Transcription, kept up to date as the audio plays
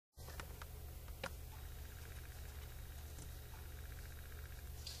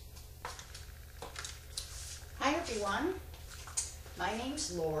everyone. My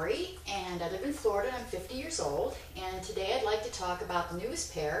name's Lori and I live in Florida and I'm 50 years old, and today I'd like to talk about the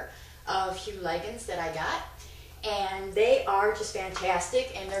newest pair of HUE leggings that I got, and they are just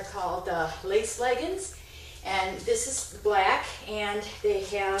fantastic, and they're called lace leggings, and this is black and they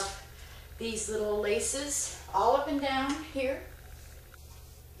have these little laces all up and down here,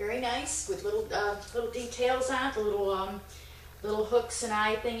 very nice, with little details on it. The little hooks and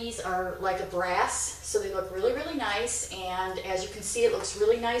eye thingies are like a brass, so they look really, really nice. And as you can see, it looks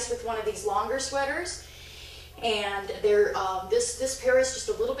really nice with one of these longer sweaters. And they're this pair is just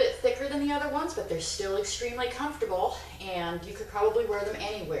a little bit thicker than the other ones, but they're still extremely comfortable, and you could probably wear them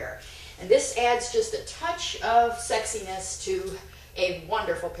anywhere. And this adds just a touch of sexiness to a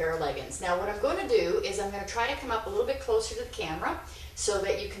wonderful pair of leggings. Now what I'm going to do is I'm going to try to come up a little bit closer to the camera so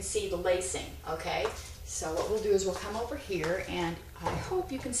that you can see the lacing, okay? So what we'll do is we'll come over here, and I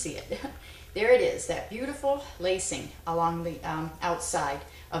hope you can see it. There it is, that beautiful lacing along the outside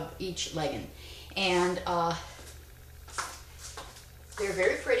of each legging. And they're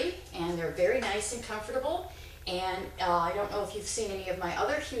very pretty, and they're very nice and comfortable. And I don't know if you've seen any of my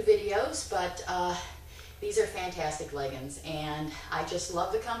other HUE videos, but these are fantastic leggings, and I just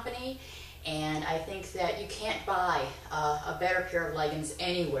love the company, and I think that you can't buy a better pair of leggings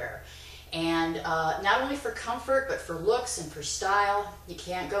anywhere. And not only for comfort, but for looks and for style, you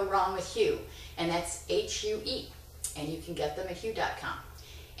can't go wrong with HUE. And that's HUE. And you can get them at HUE.com.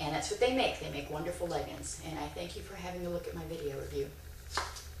 And that's what they make. They make wonderful leggings. And I thank you for having a look at my video review.